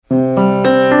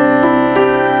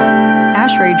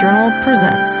ASHRAE Journal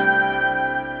presents.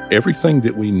 Everything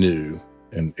that we knew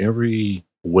and every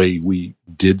way we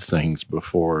did things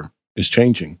before is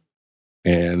changing.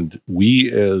 And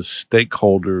we as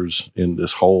stakeholders in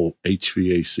this whole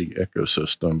HVAC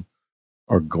ecosystem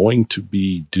are going to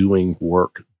be doing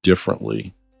work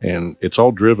differently. And it's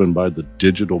all driven by the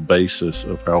digital basis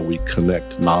of how we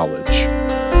connect knowledge.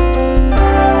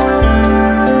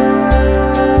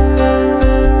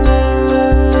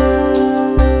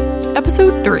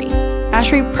 Episode 3.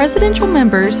 ASHRAE presidential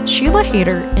members Sheila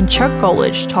Hayter and Chuck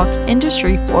Gullidge talk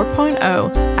Industry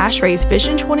 4.0, ASHRAE's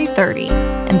Vision 2030,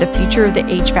 and the future of the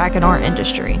HVAC in our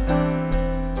industry.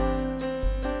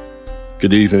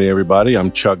 Good evening, everybody.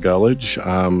 I'm Chuck Gullidge.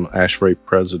 I'm ASHRAE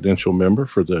presidential member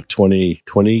for the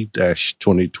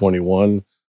 2020-2021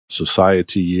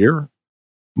 Society Year.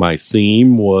 My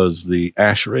theme was the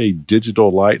ASHRAE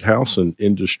Digital Lighthouse and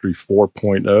Industry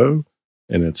 4.0.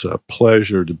 And it's a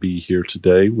pleasure to be here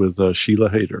today with Sheila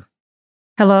Hayter.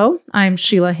 Hello, I'm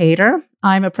Sheila Hayter.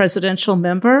 I'm a presidential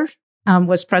member,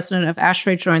 was president of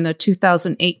ASHRAE during the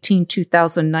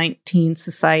 2018-2019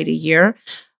 Society Year.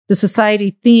 The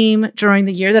Society theme during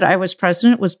the year that I was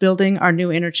president was building our new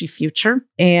energy future.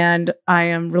 And I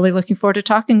am really looking forward to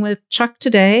talking with Chuck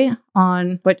today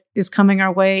on what is coming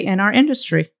our way in our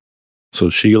industry. So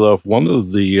Sheila, one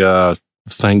of the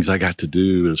things I got to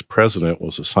do as president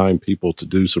was assign people to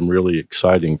do some really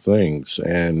exciting things.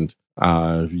 And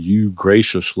you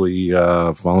graciously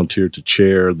volunteered to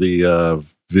chair the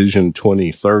Vision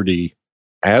 2030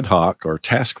 ad hoc or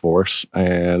task force.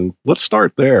 And let's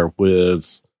start there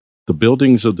with the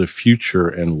buildings of the future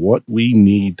and what we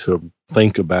need to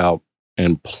think about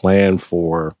and plan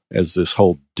for as this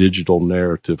whole digital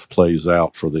narrative plays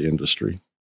out for the industry.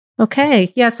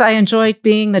 Okay. Yes, I enjoyed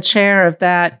being the chair of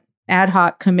that ad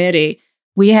hoc committee.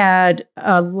 We had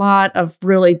a lot of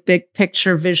really big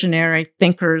picture visionary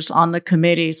thinkers on the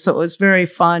committee. So it was very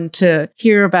fun to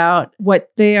hear about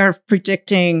what they are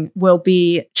predicting will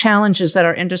be challenges that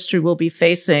our industry will be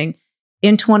facing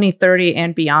in 2030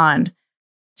 and beyond.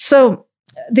 So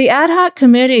the ad hoc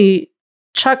committee,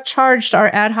 Chuck charged our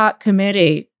ad hoc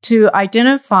committee to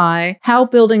identify how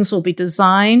buildings will be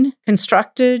designed,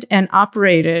 constructed, and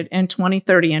operated in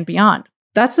 2030 and beyond.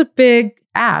 That's a big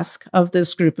ask of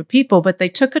this group of people, but they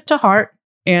took it to heart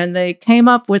and they came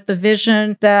up with the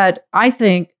vision that I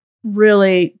think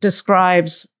really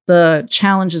describes the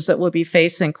challenges that we'll be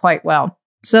facing quite well.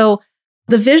 So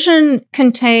the vision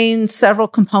contains several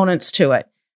components to it.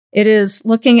 It is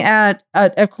looking at,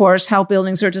 of course, how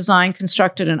buildings are designed,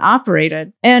 constructed, and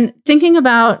operated, and thinking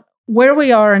about where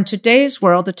we are in today's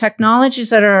world, the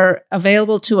technologies that are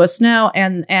available to us now,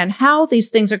 and how these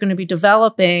things are going to be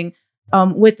developing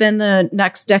within the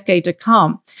next decade to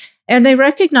come. And they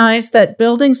recognize that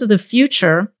buildings of the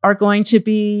future are going to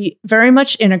be very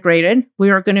much integrated. We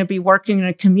are going to be working in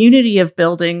a community of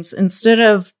buildings instead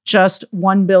of just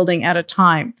one building at a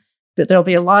time. But there'll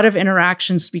be a lot of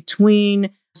interactions between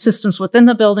systems within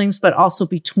the buildings, but also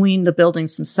between the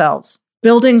buildings themselves.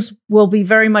 Buildings will be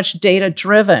very much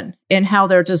data-driven in how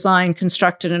they're designed,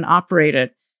 constructed, and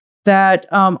operated. That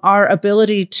our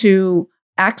ability to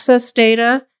access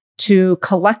data, to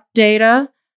collect data,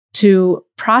 to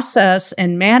process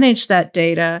and manage that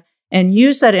data, and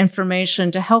use that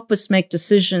information to help us make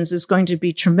decisions is going to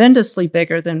be tremendously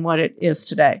bigger than what it is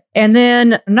today. And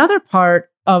then another part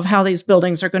of how these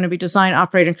buildings are going to be designed,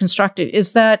 operated, and constructed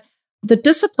is that the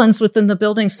disciplines within the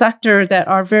building sector that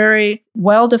are very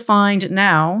well defined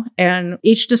now, and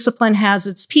each discipline has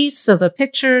its piece of the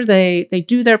picture, they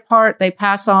do their part, they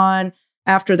pass on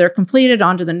after they're completed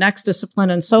onto the next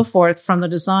discipline and so forth from the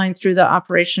design through the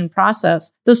operation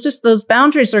process. Those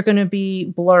boundaries are going to be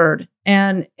blurred.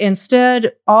 And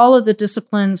instead, all of the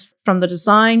disciplines from the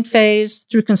design phase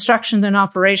through construction and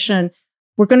operation,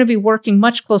 we're going to be working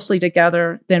much closely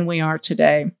together than we are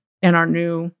today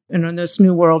in this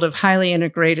new world of highly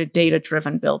integrated,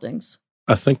 data-driven buildings.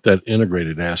 I think that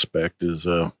integrated aspect is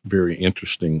a very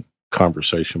interesting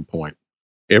conversation point.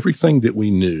 Everything that we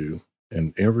knew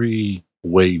and every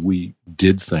way we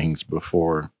did things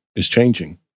before is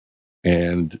changing.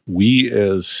 And we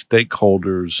as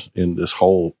stakeholders in this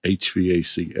whole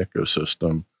HVAC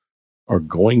ecosystem are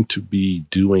going to be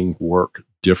doing work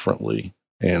differently.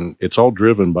 And it's all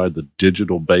driven by the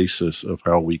digital basis of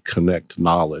how we connect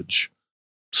knowledge.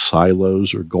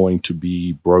 Silos are going to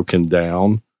be broken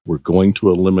down. We're going to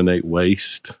eliminate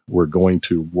waste. We're going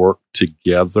to work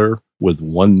together with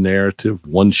one narrative,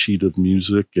 one sheet of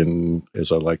music, and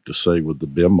as I like to say with the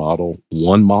BIM model,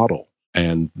 one model.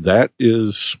 And that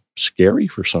is scary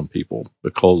for some people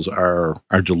because our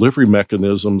delivery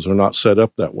mechanisms are not set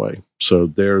up that way. So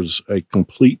there's a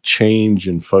complete change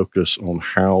in focus on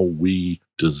how we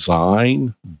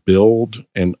design, build,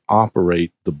 and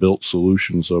operate the built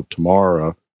solutions of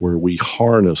tomorrow, where we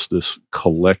harness this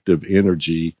collective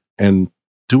energy and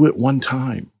do it one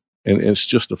time. And it's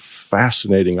just a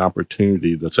fascinating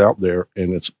opportunity that's out there,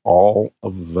 and it's all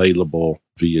available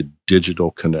via digital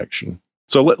connection.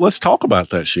 So let's talk about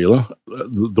that, Sheila.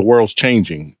 The world's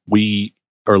changing. We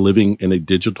are living in a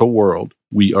digital world.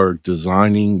 We are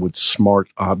designing with smart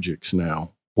objects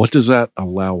now. What does that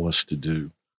allow us to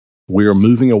do? We are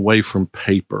moving away from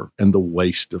paper and the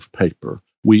waste of paper.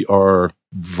 We are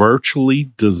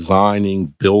virtually designing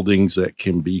buildings that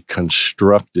can be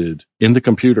constructed in the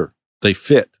computer. They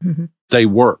fit. Mm-hmm. They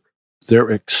work.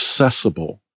 They're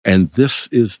accessible. And this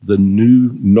is the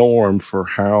new norm for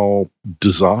how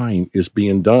design is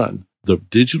being done. The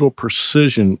digital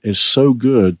precision is so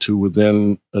good to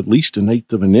within at least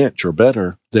 1/8 of an inch or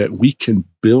better that we can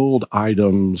build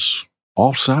items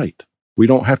off-site. We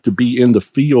don't have to be in the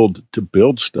field to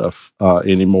build stuff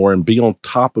anymore and be on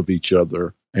top of each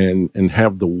other and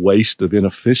have the waste of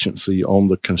inefficiency on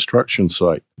the construction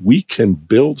site. We can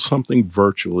build something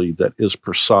virtually that is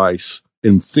precise.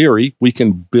 In theory, we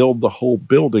can build the whole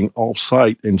building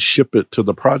off-site and ship it to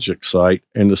the project site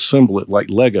and assemble it like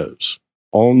Legos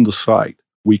on the site.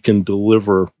 We can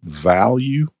deliver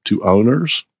value to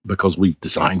owners because we've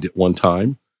designed it one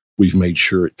time. We've made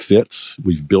sure it fits.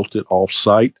 We've built it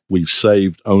off-site. We've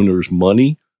saved owners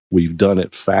money. We've done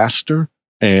it faster.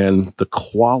 And the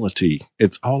quality,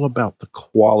 it's all about the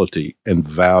quality and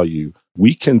value.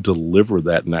 We can deliver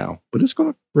that now, but it's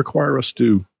going to require us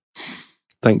to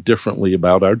think differently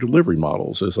about our delivery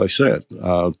models. As I said,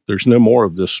 there's no more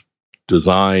of this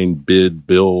design, bid,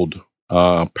 build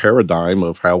paradigm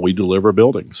of how we deliver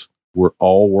buildings. We're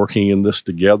all working in this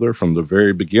together from the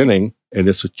very beginning, and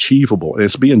it's achievable. And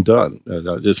it's being done.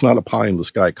 It's not a pie in the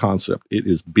sky concept. It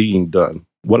is being done.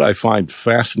 What I find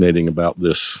fascinating about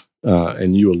this,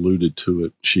 and you alluded to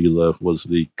it, Sheila, was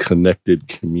the connected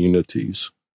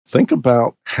communities. Think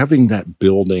about having that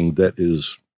building that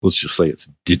is, let's just say it's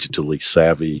digitally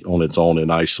savvy on its own in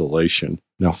isolation.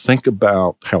 Now think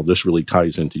about how this really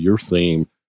ties into your theme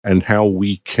and how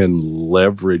we can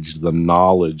leverage the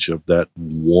knowledge of that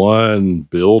one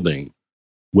building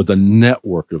with a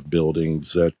network of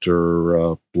buildings that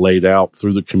are laid out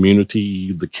through the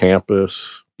community, the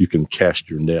campus. You can cast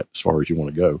your net as far as you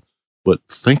want to go. But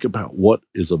think about what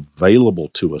is available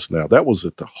to us now. That was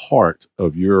at the heart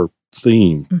of your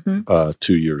theme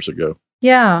 2 years ago.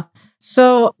 Yeah.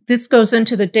 So this goes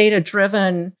into the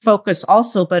data-driven focus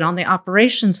also, but on the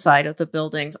operations side of the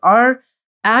buildings. Our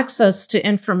access to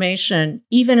information,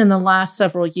 even in the last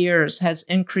several years, has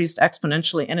increased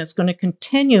exponentially, and it's going to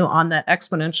continue on that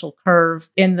exponential curve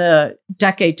in the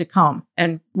decade to come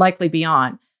and likely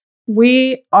beyond.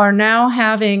 We are now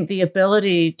having the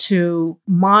ability to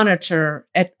monitor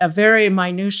at a very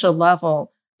minutia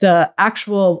level the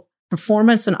actual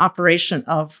performance and operation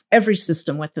of every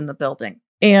system within the building.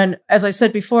 And as I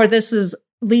said before, this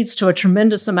leads to a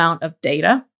tremendous amount of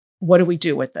data. What do we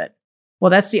do with it?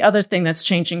 Well, that's the other thing that's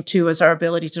changing too, is our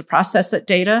ability to process that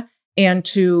data and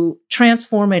to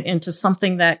transform it into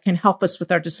something that can help us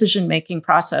with our decision-making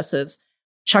processes.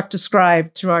 Chuck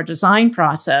described through our design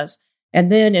process, and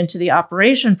then into the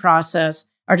operation process.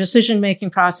 Our decision-making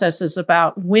process is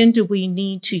about when do we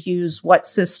need to use what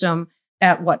system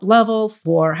at what level,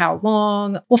 for how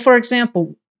long. Well, for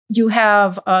example, you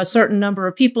have a certain number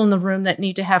of people in the room that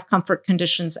need to have comfort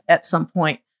conditions at some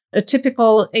point. A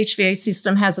typical HVAC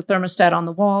system has a thermostat on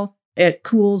the wall. It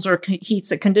cools or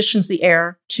heats, it conditions the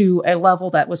air to a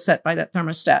level that was set by that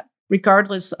thermostat,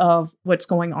 regardless of what's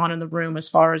going on in the room as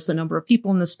far as the number of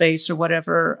people in the space or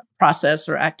whatever process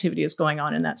or activity is going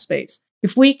on in that space.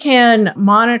 If we can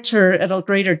monitor at a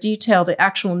greater detail the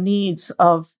actual needs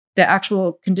of the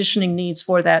actual conditioning needs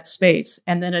for that space,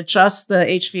 and then adjust the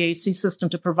HVAC system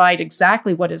to provide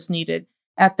exactly what is needed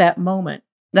at that moment,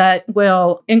 that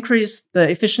will increase the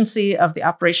efficiency of the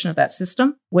operation of that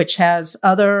system, which has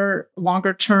other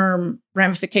longer-term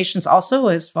ramifications also,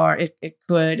 as far it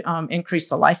could increase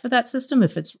the life of that system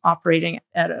if it's operating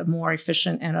at a more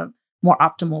efficient and a more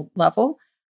optimal level.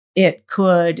 It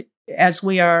could, as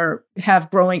we have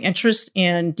growing interest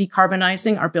in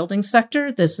decarbonizing our building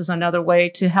sector, this is another way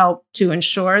to help to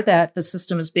ensure that the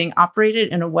system is being operated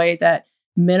in a way that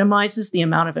minimizes the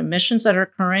amount of emissions that are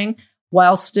occurring,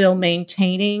 while still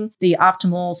maintaining the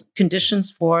optimal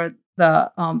conditions for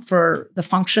the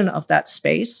function of that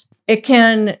space. It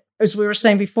can as we were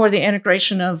saying before, the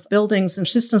integration of buildings and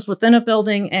systems within a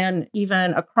building and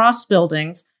even across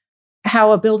buildings,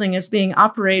 how a building is being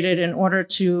operated in order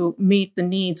to meet the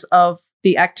needs of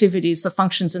the activities, the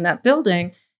functions in that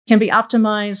building, can be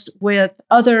optimized with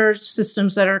other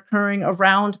systems that are occurring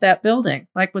around that building,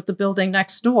 like with the building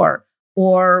next door,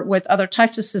 or with other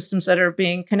types of systems that are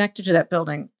being connected to that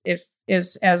building.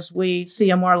 As we see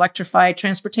a more electrified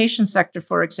transportation sector,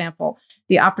 for example,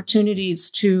 the opportunities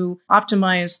to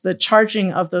optimize the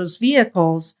charging of those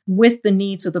vehicles with the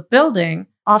needs of the building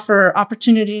offer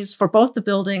opportunities for both the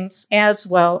buildings as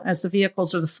well as the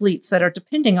vehicles or the fleets that are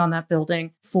depending on that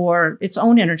building for its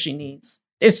own energy needs.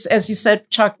 It's, as you said,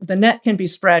 Chuck, the net can be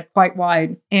spread quite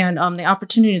wide, and the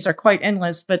opportunities are quite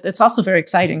endless. But it's also very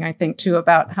exciting, I think, too,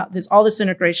 about how all this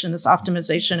integration, this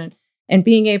optimization, and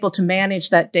being able to manage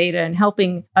that data and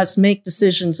helping us make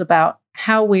decisions about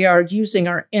how we are using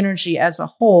our energy as a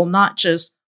whole, not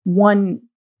just one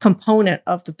component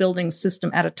of the building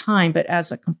system at a time, but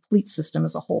as a complete system,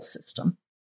 as a whole system.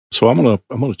 So I'm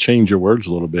gonna change your words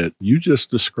a little bit. You just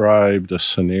described a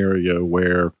scenario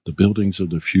where the buildings of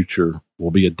the future will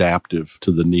be adaptive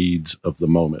to the needs of the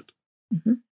moment.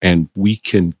 Mm-hmm. And we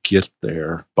can get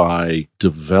there by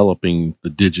developing the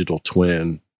digital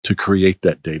twin to create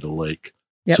that data lake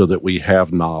so that we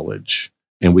have knowledge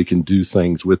and we can do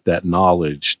things with that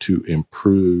knowledge to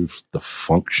improve the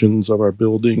functions of our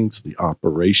buildings, the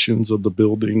operations of the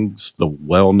buildings, the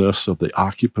wellness of the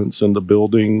occupants in the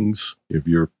buildings. If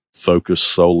you're focused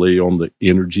solely on the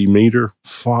energy meter,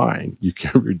 fine, you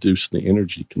can reduce the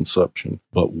energy consumption.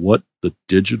 But what the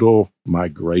digital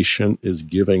migration is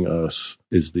giving us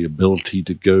is the ability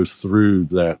to go through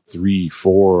that 3,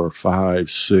 4, 5,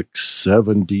 6,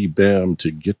 7 dBm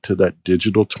to get to that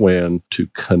digital twin to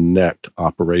connect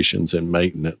operations and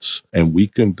maintenance. And we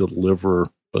can deliver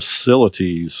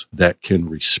facilities that can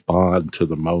respond to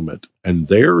the moment. And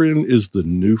therein is the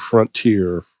new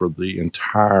frontier for the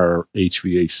entire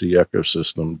HVAC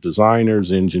ecosystem. Designers,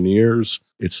 engineers,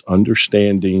 it's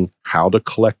understanding how to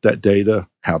collect that data,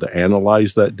 how to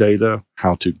analyze that data,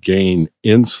 how to gain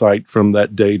insight from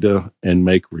that data and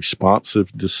make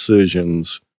responsive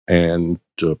decisions. And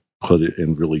to put it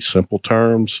in really simple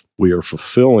terms, we are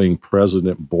fulfilling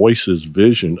President Boyce's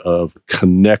vision of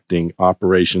connecting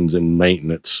operations and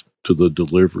maintenance to the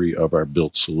delivery of our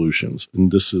built solutions.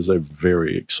 And this is a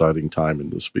very exciting time in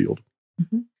this field.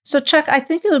 Mm-hmm. So, Chuck, I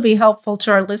think it would be helpful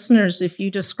to our listeners if you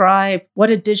describe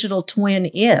what a digital twin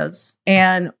is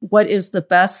and what is the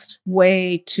best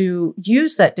way to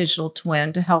use that digital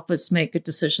twin to help us make good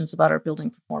decisions about our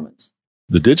building performance.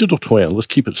 The digital twin, let's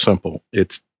keep it simple.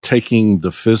 It's taking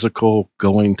the physical,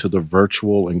 going to the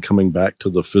virtual, and coming back to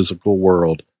the physical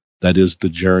world. That is the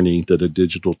journey that a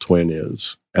digital twin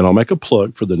is. And I'll make a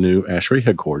plug for the new ASHRAE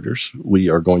headquarters. We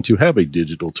are going to have a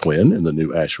digital twin in the new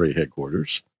ASHRAE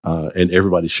headquarters. And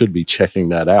everybody should be checking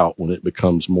that out when it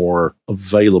becomes more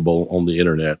available on the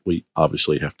internet. We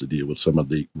obviously have to deal with some of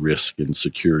the risk and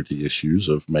security issues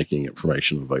of making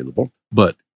information available.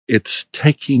 But it's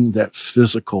taking that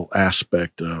physical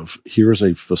aspect of here's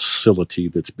a facility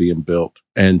that's being built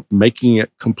and making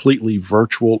it completely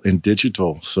virtual and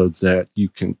digital so that you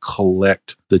can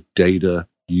collect the data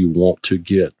you want to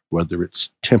get, whether it's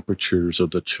temperatures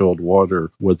of the chilled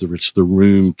water, whether it's the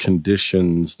room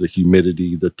conditions, the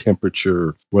humidity, the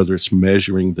temperature, whether it's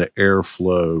measuring the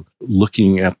airflow,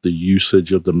 looking at the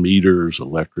usage of the meters,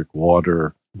 electric,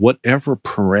 water, whatever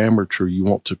parameter you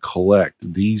want to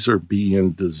collect, these are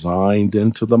being designed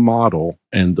into the model,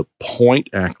 and the point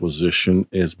acquisition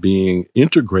is being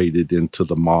integrated into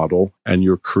the model, and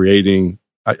you're creating,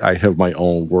 I have my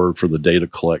own word for the data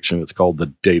collection. It's called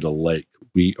the data lake.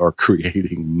 We are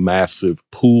creating massive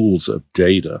pools of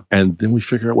data, and then we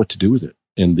figure out what to do with it.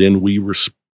 And then we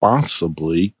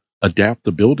responsibly adapt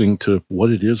the building to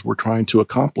what it is we're trying to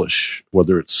accomplish,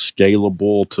 whether it's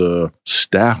scalable to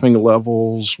staffing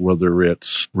levels, whether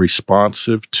it's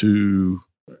responsive to,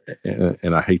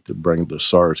 and I hate to bring the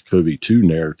SARS-CoV-2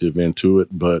 narrative into it,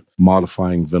 but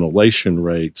modifying ventilation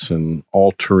rates and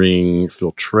altering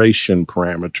filtration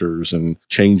parameters and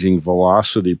changing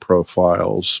velocity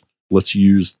profiles. Let's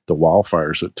use the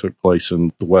wildfires that took place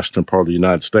in the western part of the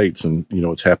United States. And,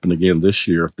 it's happened again this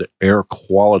year. The air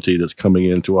quality that's coming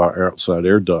into our outside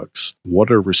air ducts. What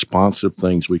are responsive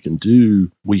things we can do?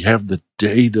 We have the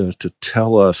data to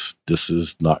tell us this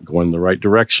is not going the right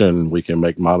direction. We can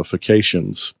make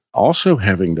modifications. Also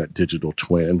having that digital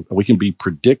twin, we can be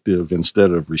predictive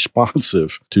instead of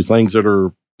responsive to things that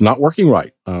are not working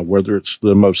right, whether it's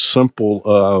the most simple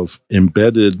of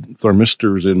embedded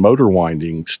thermistors in motor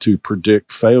windings to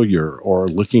predict failure, or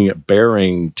looking at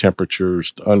bearing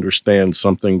temperatures to understand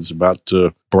something's about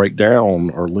to break down,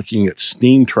 or looking at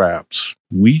steam traps.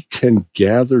 We can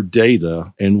gather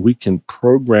data and we can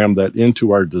program that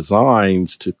into our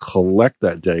designs to collect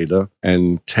that data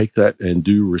and take that and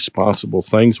do responsible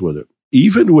things with it.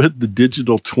 Even with the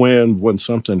digital twin, when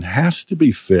something has to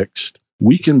be fixed,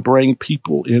 we can bring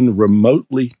people in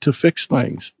remotely to fix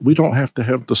things. We don't have to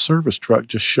have the service truck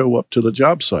just show up to the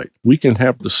job site. We can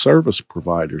have the service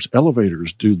providers,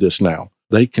 elevators, do this now.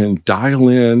 They can dial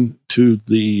in to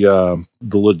the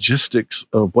logistics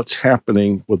of what's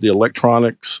happening with the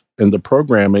electronics and the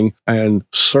programming and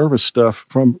service stuff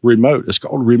from remote. It's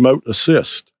called remote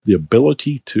assist. The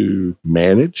ability to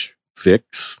manage,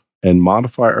 fix, and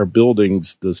modify our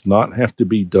buildings does not have to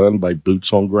be done by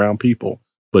boots on ground people.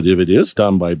 But if it is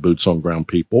done by boots on ground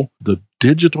people, the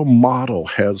digital model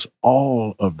has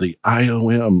all of the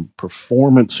IOM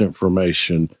performance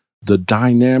information, the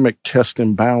dynamic test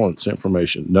and balance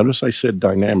information. Notice I said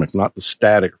dynamic, not the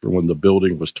static for when the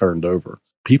building was turned over.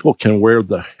 People can wear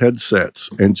the headsets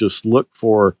and just look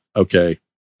for, okay,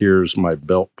 here's my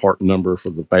belt part number for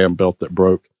the fan belt that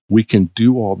broke. We can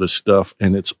do all this stuff,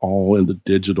 and it's all in the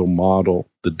digital model.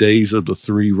 The days of the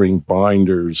 3-ring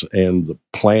binders and the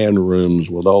plan rooms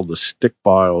with all the stick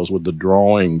files with the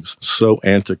drawings, so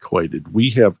antiquated. We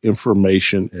have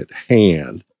information at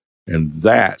hand, and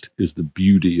that is the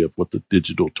beauty of what the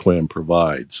digital twin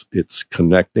provides. It's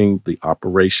connecting the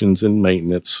operations and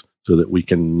maintenance so that we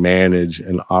can manage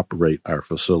and operate our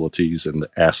facilities and the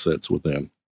assets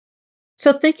within.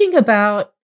 So thinking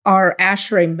about our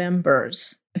ASHRAE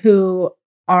members, who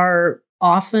are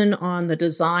often on the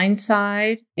design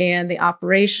side and the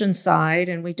operation side,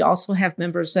 and we also have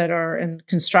members that are in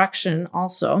construction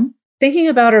also. Thinking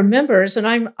about our members,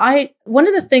 and one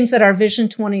of the things that our Vision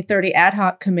 2030 ad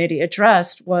hoc committee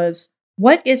addressed was,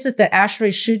 what is it that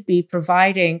ASHRAE should be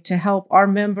providing to help our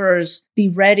members be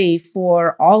ready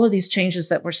for all of these changes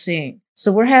that we're seeing?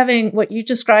 So we're having what you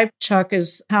described, Chuck,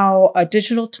 is how a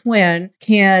digital twin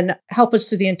can help us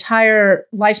through the entire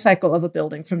life cycle of a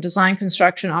building, from design,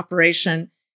 construction,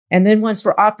 operation. And then once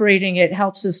we're operating, it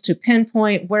helps us to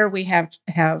pinpoint where we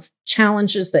have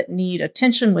challenges that need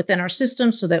attention within our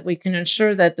system so that we can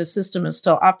ensure that the system is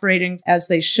still operating as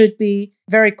they should be,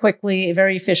 very quickly,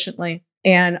 very efficiently,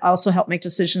 and also help make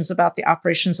decisions about the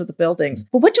operations of the buildings.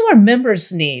 But what do our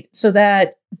members need so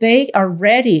that they are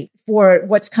ready for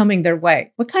what's coming their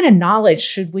way? What kind of knowledge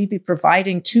should we be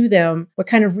providing to them? What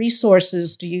kind of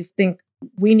resources do you think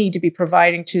we need to be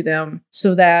providing to them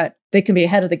so that they can be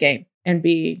ahead of the game and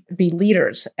be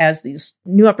leaders as these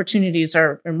new opportunities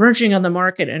are emerging on the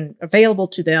market and available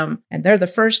to them, and they're the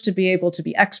first to be able to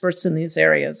be experts in these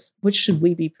areas? Which should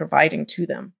we be providing to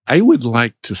them? I would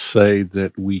like to say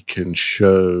that we can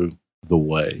show the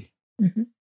way. Mm-hmm.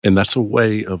 And that's a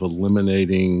way of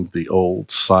eliminating the old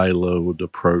siloed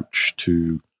approach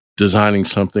to designing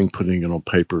something, putting it on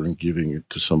paper, and giving it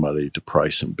to somebody to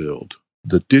price and build.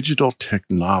 The digital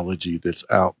technology that's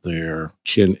out there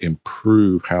can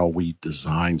improve how we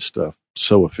design stuff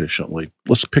so efficiently.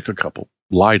 Let's pick a couple.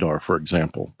 LiDAR, for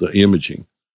example, the imaging.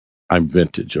 I'm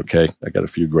vintage, okay? I got a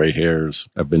few gray hairs.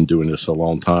 I've been doing this a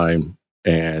long time.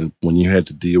 And when you had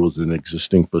to deal with an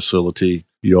existing facility,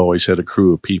 you always had a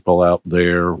crew of people out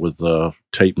there with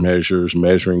tape measures,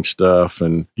 measuring stuff,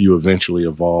 and you eventually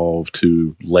evolved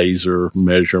to laser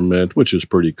measurement, which is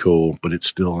pretty cool, but it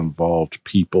still involved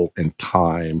people and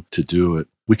time to do it.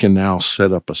 We can now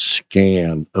set up a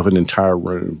scan of an entire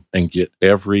room and get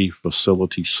every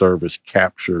facility service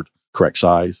captured, correct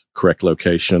size, correct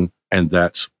location, and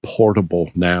that's portable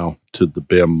now to the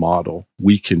BIM model.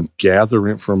 We can gather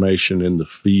information in the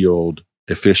field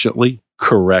efficiently,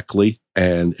 correctly,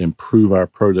 and improve our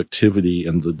productivity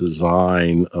in the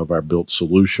design of our built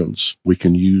solutions. We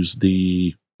can use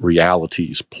the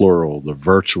realities, plural, the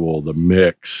virtual, the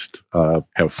mixed,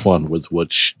 have fun with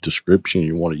which description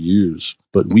you want to use.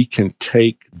 But we can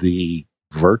take the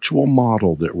virtual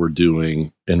model that we're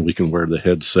doing and we can wear the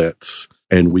headsets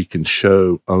and we can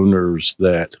show owners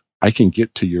that I can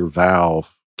get to your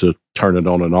valve to turn it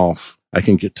on and off. I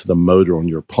can get to the motor on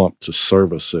your pump to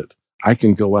service it. I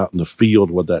can go out in the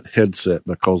field with that headset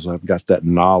because I've got that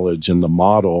knowledge in the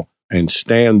model and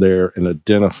stand there and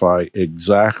identify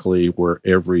exactly where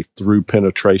every through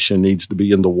penetration needs to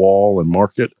be in the wall and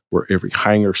mark it, where every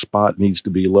hanger spot needs to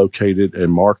be located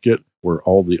and mark it, where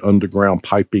all the underground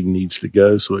piping needs to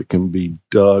go so it can be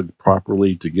dug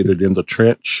properly to get it in the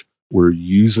trench. We're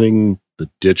using the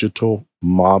digital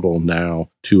model now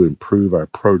to improve our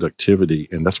productivity.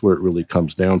 And that's where it really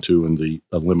comes down to in the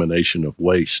elimination of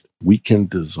waste. We can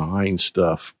design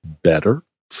stuff better,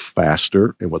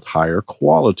 faster, and with higher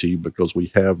quality because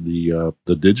we have the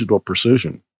digital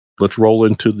precision. Let's roll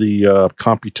into the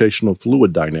computational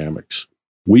fluid dynamics.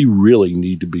 We really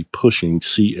need to be pushing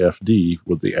CFD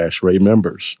with the ASHRAE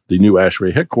members. The new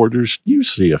ASHRAE headquarters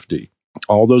use CFD.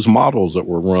 All those models that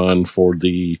were run for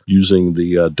using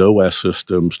the DOAS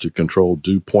systems to control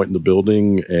dew point in the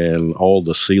building and all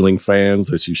the ceiling fans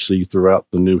that you see throughout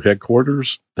the new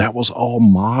headquarters, that was all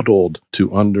modeled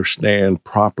to understand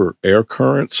proper air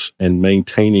currents and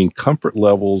maintaining comfort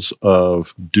levels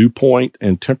of dew point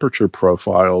and temperature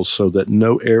profiles so that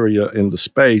no area in the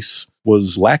space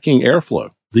was lacking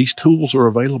airflow. These tools are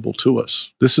available to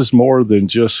us. This is more than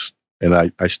just, and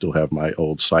I still have my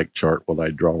old psych chart what I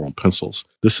draw on pencils.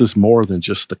 This is more than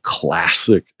just the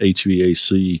classic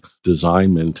HVAC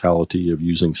design mentality of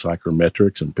using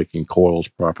psychrometrics and picking coils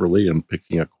properly and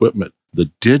picking equipment.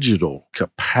 The digital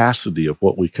capacity of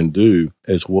what we can do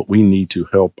is what we need to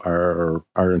help our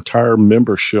entire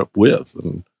membership with.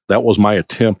 And that was my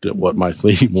attempt at what my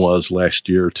theme was last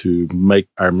year, to make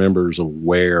our members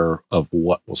aware of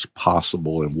what was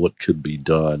possible and what could be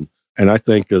done. And I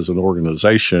think as an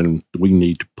organization, we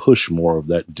need to push more of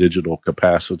that digital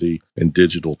capacity and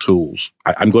digital tools.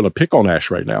 I'm going to pick on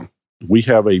ASHRAE now. We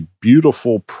have a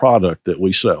beautiful product that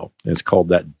we sell. And it's called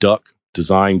that Duct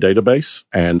Design Database.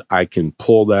 And I can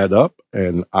pull that up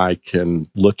and I can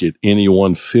look at any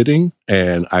one fitting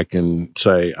and I can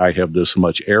say I have this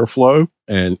much airflow,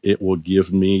 and it will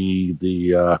give me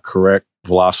the correct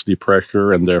velocity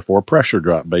pressure and therefore pressure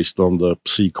drop based on the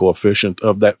C coefficient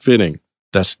of that fitting.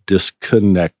 That's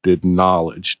disconnected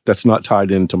knowledge. That's not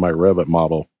tied into my Revit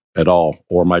model at all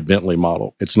or my Bentley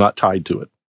model. It's not tied to it.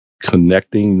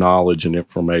 Connecting knowledge and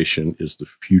information is the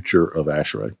future of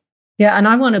ASHRAE. Yeah, and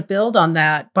I want to build on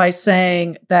that by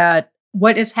saying that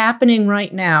what is happening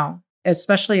right now,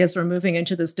 especially as we're moving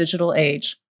into this digital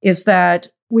age, is that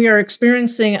we are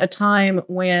experiencing a time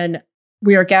when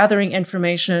we are gathering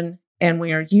information and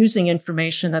we are using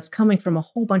information that's coming from a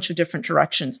whole bunch of different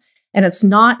directions. And it's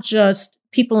not just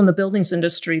people in the buildings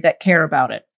industry that care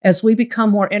about it. As we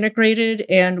become more integrated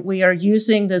and we are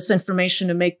using this information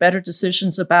to make better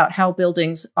decisions about how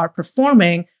buildings are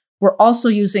performing, we're also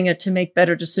using it to make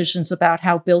better decisions about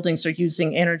how buildings are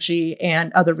using energy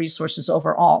and other resources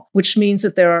overall, which means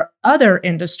that there are other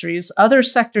industries, other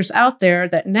sectors out there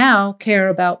that now care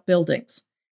about buildings.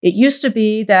 It used to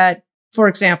be that, for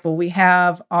example, we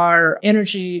have our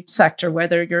energy sector,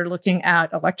 whether you're looking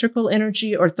at electrical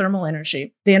energy or thermal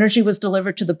energy. The energy was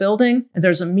delivered to the building, and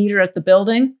there's a meter at the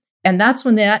building, and that's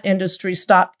when that industry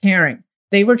stopped caring.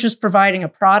 They were just providing a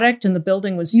product, and the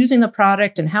building was using the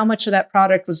product, and how much of that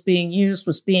product was being used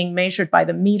was being measured by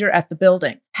the meter at the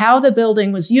building. How the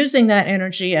building was using that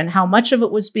energy and how much of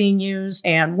it was being used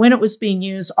and when it was being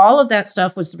used, all of that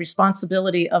stuff was the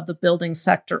responsibility of the building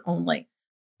sector only.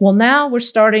 Well, now we're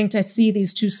starting to see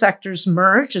these two sectors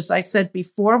merge. As I said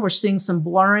before, we're seeing some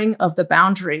blurring of the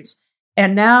boundaries.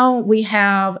 And now we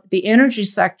have the energy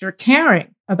sector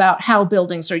caring about how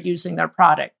buildings are using their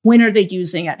product. When are they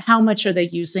using it? How much are they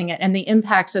using it? And the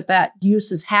impacts that that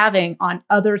use is having on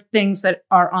other things that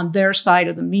are on their side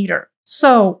of the meter.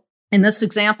 So in this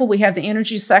example, we have the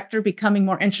energy sector becoming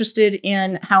more interested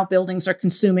in how buildings are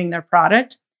consuming their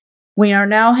product. We are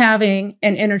now having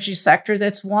an energy sector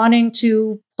that's wanting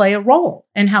to play a role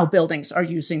in how buildings are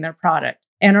using their product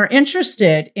and are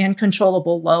interested in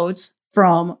controllable loads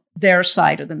from their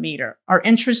side of the meter, are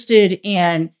interested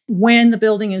in when the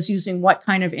building is using what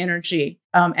kind of energy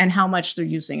and how much they're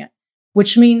using it,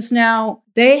 which means now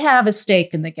they have a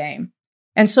stake in the game.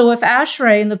 And so if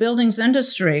ASHRAE in the buildings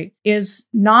industry is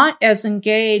not as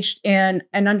engaged in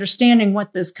understanding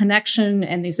what this connection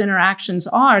and these interactions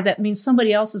are, that means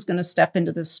somebody else is going to step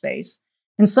into this space.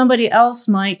 And somebody else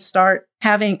might start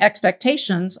having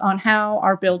expectations on how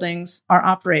our buildings are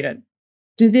operated.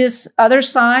 Do this other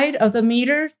side of the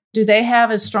meter, do they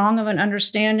have as strong of an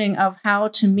understanding of how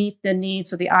to meet the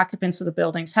needs of the occupants of the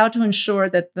buildings, how to ensure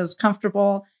that those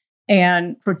comfortable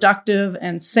and productive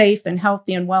and safe and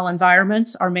healthy and well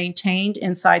environments are maintained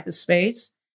inside the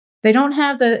space? They don't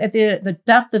have the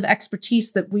depth of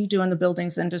expertise that we do in the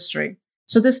buildings industry.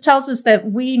 So this tells us that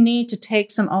we need to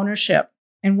take some ownership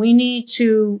and we need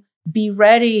to be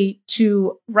ready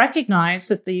to recognize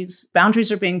that these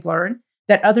boundaries are being blurred,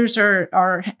 that others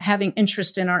are having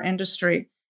interest in our industry,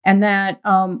 and that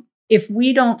if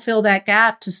we don't fill that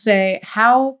gap to say,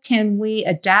 how can we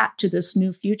adapt to this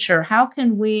new future? How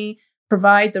can we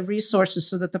provide the resources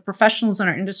so that the professionals in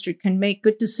our industry can make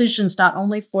good decisions, not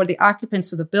only for the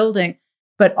occupants of the building,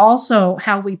 but also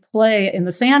how we play in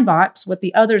the sandbox with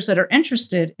the others that are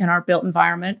interested in our built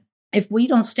environment. If we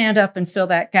don't stand up and fill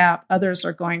that gap, others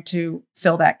are going to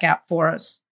fill that gap for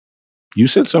us. You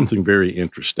said something very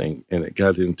interesting, and it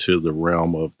got into the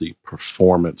realm of the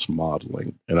performance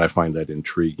modeling, and I find that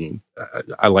intriguing.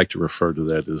 I like to refer to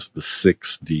that as the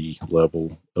 6D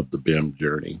level of the BIM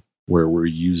journey, where we're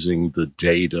using the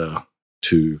data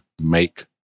to make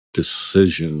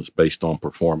decisions based on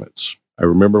performance. I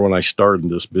remember when I started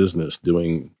in this business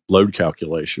doing load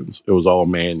calculations, it was all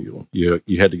manual. You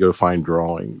had to go find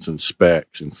drawings and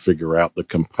specs and figure out the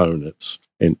components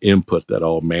and input that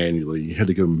all manually. You had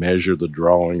to go measure the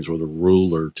drawings with a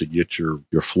ruler to get your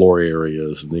floor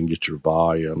areas and then get your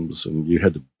volumes, and you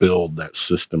had to build that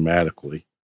systematically.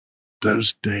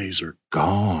 Those days are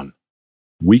gone.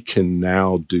 We can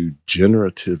now do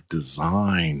generative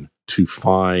design to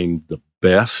find the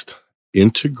best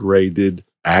integrated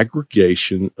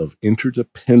aggregation of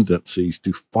interdependencies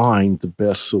to find the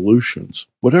best solutions.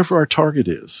 Whatever our target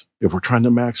is, if we're trying to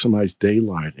maximize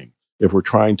daylighting, if we're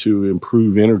trying to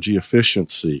improve energy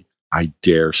efficiency, I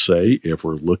dare say if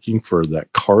we're looking for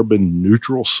that carbon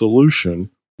neutral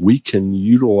solution, we can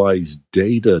utilize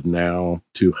data now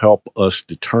to help us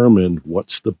determine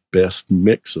what's the best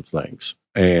mix of things.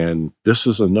 And this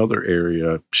is another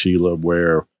area, Sheila,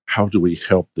 where how do we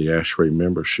help the ASHRAE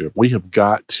membership? We have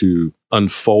got to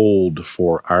unfold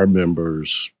for our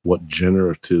members what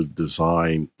generative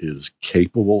design is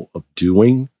capable of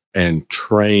doing and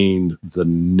train the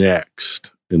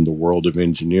next in the world of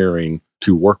engineering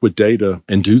to work with data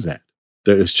and do that.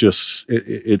 It's just,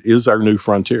 it is our new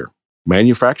frontier.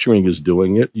 Manufacturing is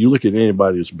doing it. You look at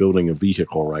anybody that's building a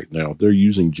vehicle right now, they're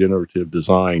using generative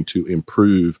design to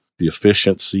improve the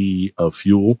efficiency of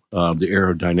fuel, the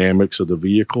aerodynamics of the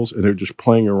vehicles, and they're just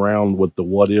playing around with the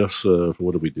what ifs of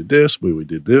what if we did this, what if we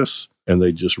did this, and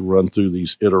they just run through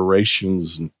these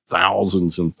iterations and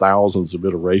thousands of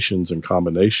iterations and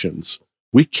combinations.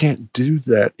 We can't do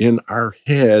that in our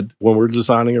head when we're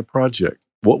designing a project.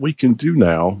 What we can do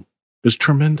now is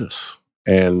tremendous.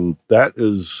 And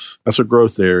that's a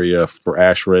growth area for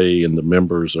ASHRAE and the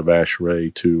members of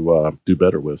ASHRAE to do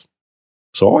better with.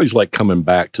 So I always like coming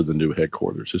back to the new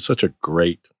headquarters. It's such a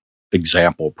great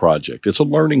example project. It's a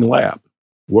learning lab,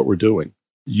 what we're doing.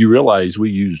 You realize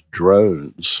we used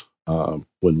drones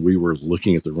when we were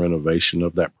looking at the renovation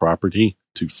of that property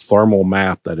to thermal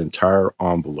map that entire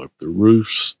envelope, the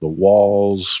roofs, the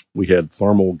walls. We had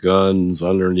thermal guns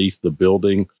underneath the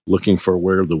building looking for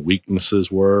where the weaknesses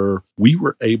were. We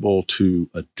were able to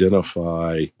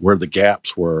identify where the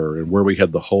gaps were and where we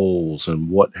had the holes and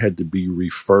what had to be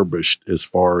refurbished as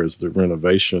far as the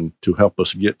renovation to help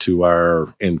us get to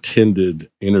our intended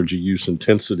energy use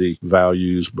intensity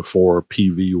values before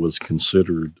PV was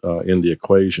considered in the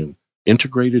equation.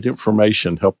 Integrated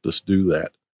information helped us do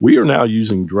that. We are now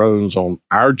using drones on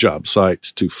our job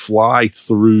sites to fly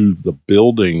through the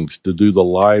buildings to do the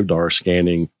LiDAR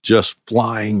scanning, just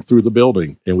flying through the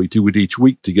building. And we do it each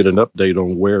week to get an update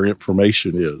on where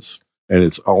information is. And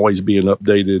it's always being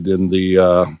updated in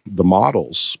the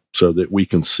models so that we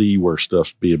can see where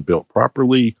stuff's being built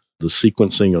properly, the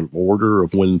sequencing and order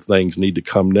of when things need to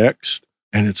come next.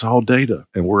 And it's all data.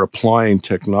 And we're applying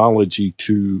technology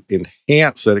to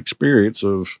enhance that experience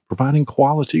of providing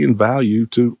quality and value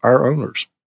to our owners.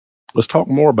 Let's talk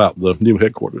more about the new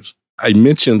headquarters. I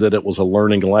mentioned that it was a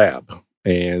learning lab.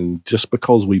 And just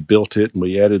because we built it and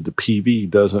we added the PV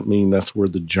doesn't mean that's where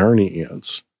the journey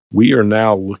ends. We are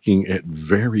now looking at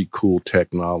very cool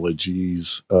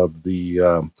technologies of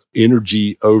the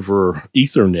energy over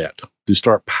Ethernet to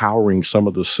start powering some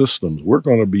of the systems. We're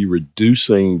going to be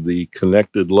reducing the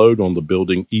connected load on the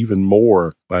building even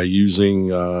more by using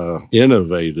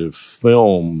innovative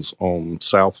films on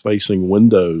south-facing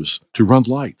windows to run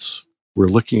lights. We're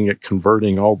looking at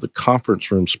converting all the conference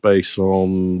room space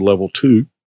on level 2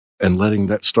 and letting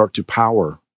that start to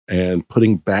power and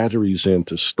putting batteries in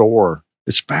to store.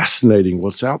 It's fascinating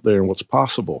what's out there and what's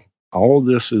possible. All of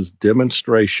this is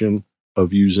demonstration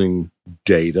of using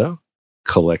data,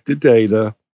 collected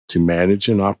data, to manage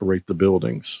and operate the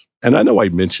buildings. And I know I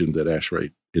mentioned that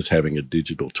ASHRAE is having a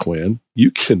digital twin. You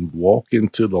can walk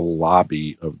into the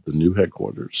lobby of the new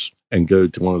headquarters and go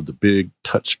to one of the big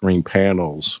touchscreen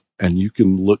panels, and you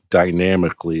can look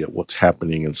dynamically at what's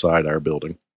happening inside our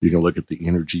building. You can look at the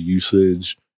energy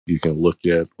usage. You can look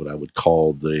at what I would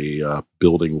call the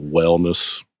building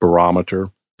wellness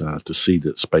barometer to see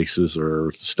that spaces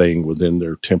are staying within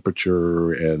their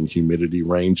temperature and humidity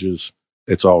ranges.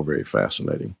 It's all very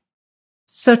fascinating.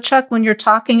 So, Chuck, when you're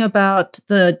talking about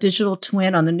the digital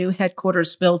twin on the new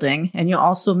headquarters building, and you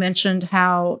also mentioned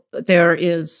how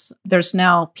there's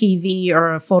now PV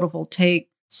or a photovoltaic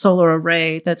solar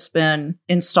array that's been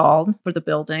installed for the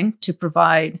building to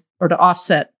provide or to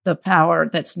offset the power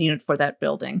that's needed for that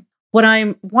building. What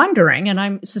I'm wondering, and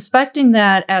I'm suspecting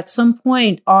that at some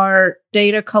point our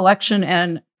data collection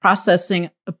and processing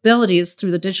abilities through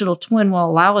the digital twin will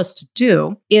allow us to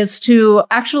do, is to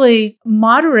actually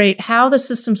moderate how the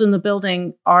systems in the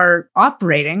building are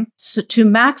operating to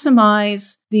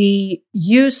maximize the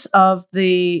use of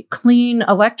the clean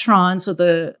electrons or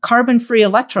the carbon-free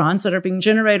electrons that are being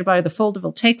generated by the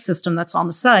photovoltaic system that's on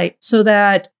the site, so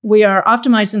that we are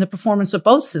optimizing the performance of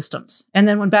both systems. And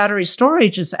then when battery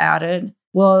storage is added,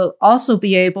 we'll also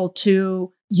be able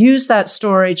to use that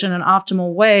storage in an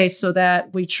optimal way so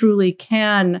that we truly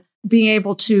can be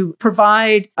able to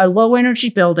provide a low energy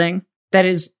building that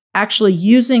is actually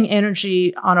using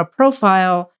energy on a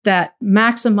profile that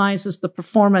maximizes the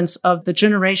performance of the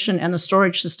generation and the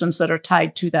storage systems that are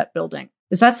tied to that building.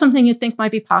 Is that something you think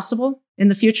might be possible in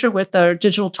the future with our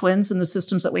digital twins and the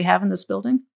systems that we have in this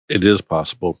building? It is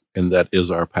possible, and that is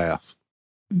our path.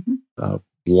 Mm-hmm.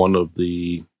 One of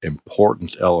the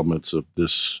important elements of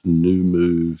this new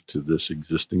move to this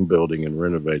existing building and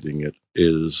renovating it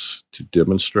is to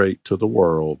demonstrate to the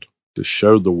world, to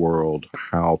show the world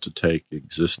how to take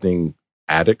existing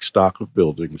attic stock of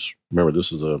buildings. Remember,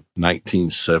 this is a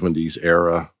 1970s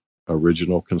era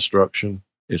original construction.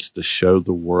 It's to show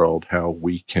the world how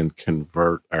we can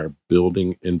convert our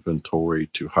building inventory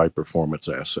to high performance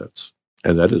assets.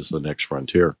 And that is the next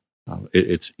frontier.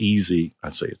 It's easy. I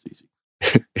say it's easy.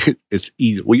 It's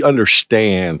easy. We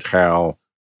understand how,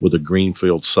 with a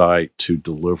greenfield site, to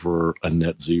deliver a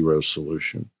net zero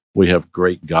solution. We have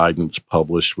great guidance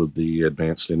published with the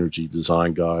Advanced Energy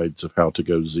Design Guides of how to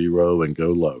go zero and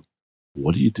go low.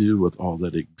 What do you do with all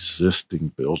that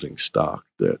existing building stock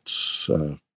that's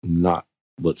not,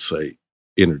 let's say,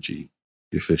 energy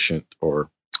efficient or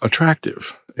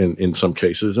attractive in some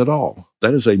cases at all?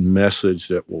 That is a message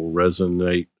that will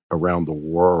resonate around the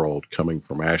world coming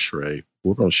from ASHRAE.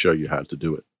 We're going to show you how to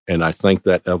do it. And I think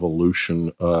that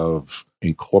evolution of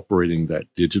incorporating that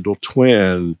digital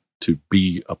twin to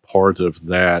be a part of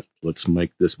that, let's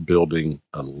make this building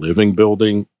a living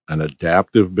building, an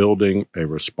adaptive building, a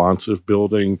responsive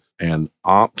building, and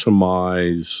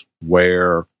optimize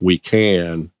where we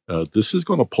can. This is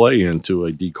going to play into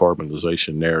a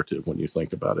decarbonization narrative when you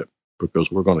think about it,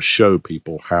 because we're going to show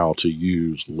people how to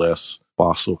use less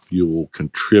fossil fuel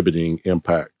contributing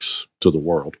impacts to the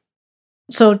world.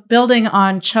 So building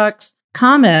on Chuck's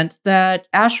comment that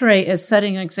ASHRAE is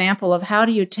setting an example of how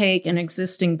do you take an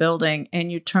existing building and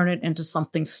you turn it into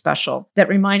something special. That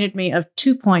reminded me of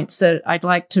 2 points that I'd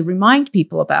like to remind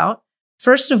people about.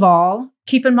 First of all,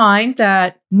 keep in mind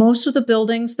that most of the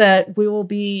buildings that we will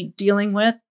be dealing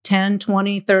with 10,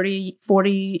 20, 30,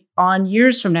 40 on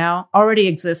years from now already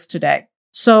exist today.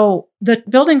 So the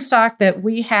building stock that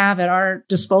we have at our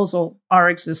disposal are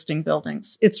existing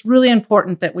buildings. It's really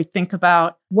important that we think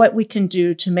about what we can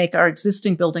do to make our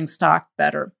existing building stock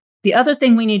better. The other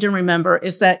thing we need to remember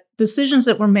is that decisions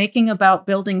that we're making about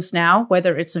buildings now,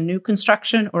 whether it's a new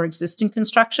construction or existing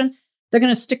construction, they're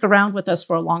going to stick around with us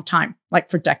for a long time, like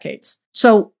for decades.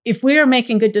 So if we are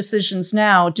making good decisions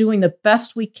now, doing the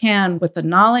best we can with the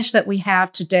knowledge that we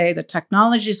have today, the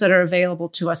technologies that are available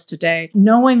to us today,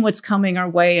 knowing what's coming our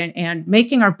way and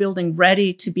making our building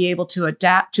ready to be able to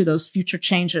adapt to those future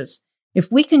changes. If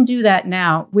we can do that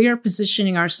now, we are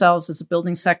positioning ourselves as a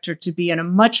building sector to be in a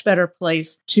much better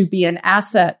place, to be an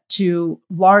asset to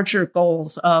larger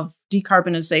goals of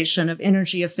decarbonization, of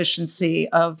energy efficiency,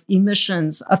 of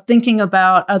emissions, of thinking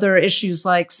about other issues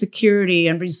like security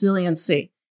and resiliency.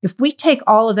 If we take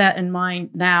all of that in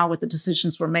mind now with the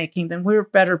decisions we're making, then we're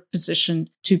better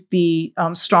positioned to be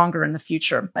stronger in the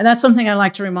future. And that's something I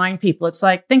like to remind people. It's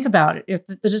like, think about it. If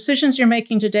the decisions you're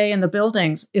making today in the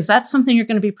buildings, is that something you're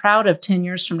going to be proud of 10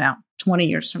 years from now, 20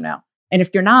 years from now? And if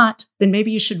you're not, then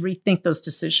maybe you should rethink those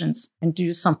decisions and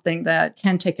do something that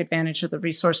can take advantage of the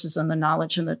resources and the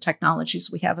knowledge and the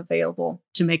technologies we have available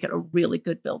to make it a really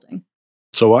good building.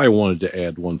 So I wanted to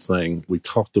add one thing. We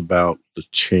talked about the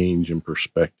change in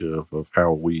perspective of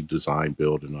how we design,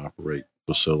 build, and operate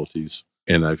facilities.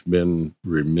 And I've been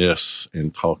remiss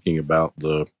in talking about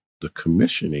the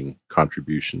commissioning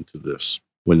contribution to this.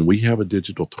 When we have a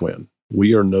digital twin,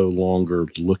 we are no longer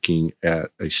looking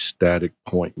at a static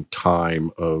point in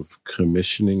time of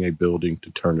commissioning a building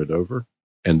to turn it over,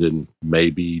 and then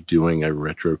maybe doing a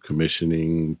retro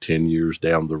commissioning 10 years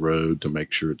down the road to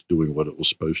make sure it's doing what it was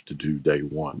supposed to do day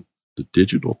one. The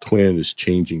digital twin is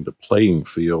changing the playing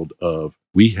field of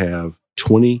we have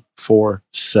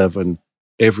 24/7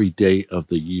 every day of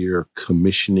the year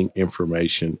commissioning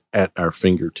information at our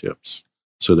fingertips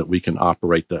so that we can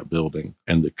operate that building.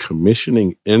 And the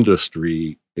commissioning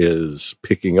industry is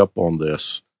picking up on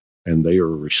this, and they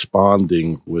are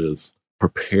responding with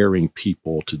preparing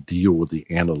people to deal with the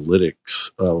analytics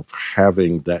of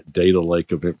having that data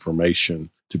lake of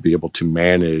information to be able to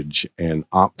manage and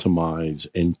optimize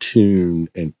and tune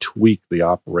and tweak the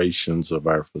operations of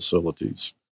our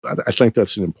facilities. I think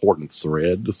that's an important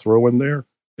thread to throw in there.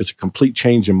 It's a complete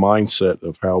change in mindset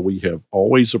of how we have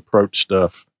always approached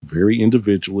stuff very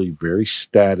individually, very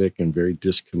static, and very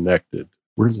disconnected.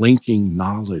 We're linking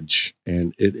knowledge,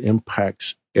 and it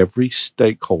impacts every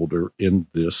stakeholder in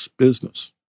this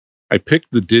business. I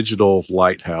picked the digital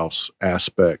lighthouse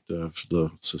aspect of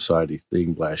the society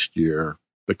theme last year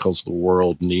because the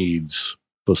world needs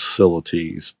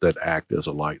facilities that act as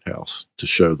a lighthouse to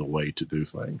show the way to do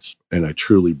things. And I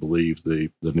truly believe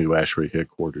the new ASHRAE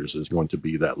headquarters is going to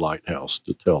be that lighthouse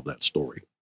to tell that story.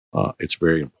 It's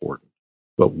very important.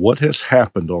 But what has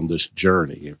happened on this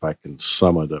journey, if I can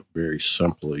sum it up very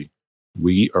simply,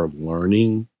 we are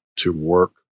learning to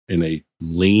work in a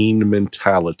lean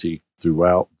mentality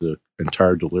throughout the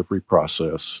entire delivery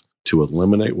process to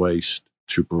eliminate waste,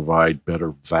 to provide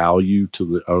better value to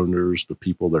the owners, the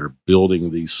people that are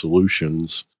building these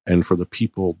solutions, and for the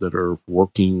people that are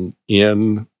working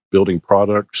in building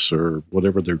products or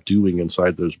whatever they're doing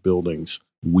inside those buildings.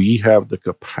 We have the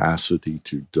capacity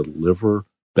to deliver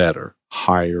better,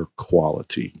 higher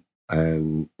quality,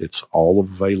 and it's all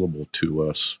available to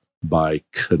us by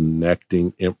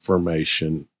connecting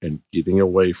information and getting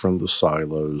away from the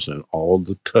silos and all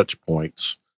the touch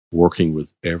points, working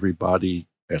with everybody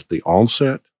at the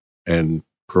onset and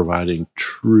providing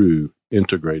true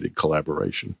integrated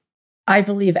collaboration. I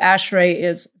believe ASHRAE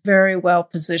is very well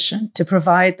positioned to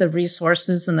provide the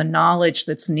resources and the knowledge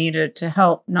that's needed to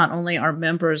help not only our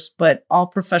members, but all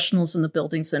professionals in the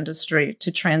buildings industry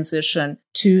to transition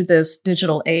to this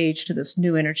digital age, to this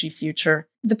new energy future.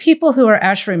 The people who are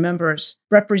ASHRAE members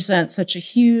represent such a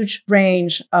huge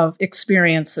range of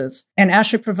experiences, and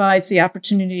ASHRAE provides the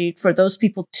opportunity for those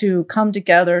people to come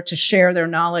together to share their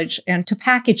knowledge and to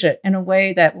package it in a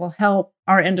way that will help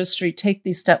our industry take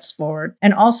these steps forward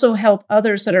and also help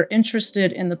others that are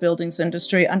interested in the buildings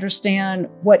industry understand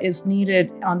what is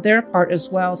needed on their part as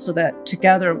well, so that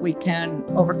together we can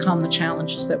overcome the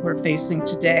challenges that we're facing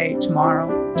today,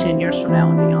 tomorrow, 10 years from now,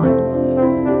 and beyond.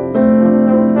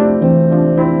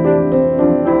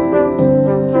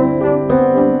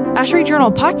 ASHRAE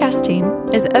Journal podcast team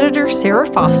is editor Sarah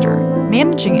Foster,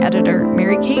 managing editor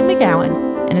Mary Kate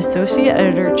McGowan, and associate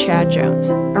editor Chad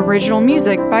Jones. Original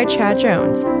music by Chad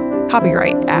Jones.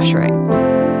 Copyright ASHRAE.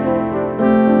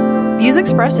 Views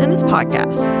expressed in this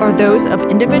podcast are those of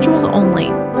individuals only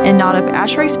and not of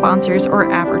ASHRAE sponsors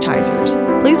or advertisers.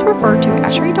 Please refer to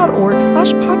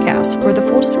ashrae.org/podcast for the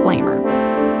full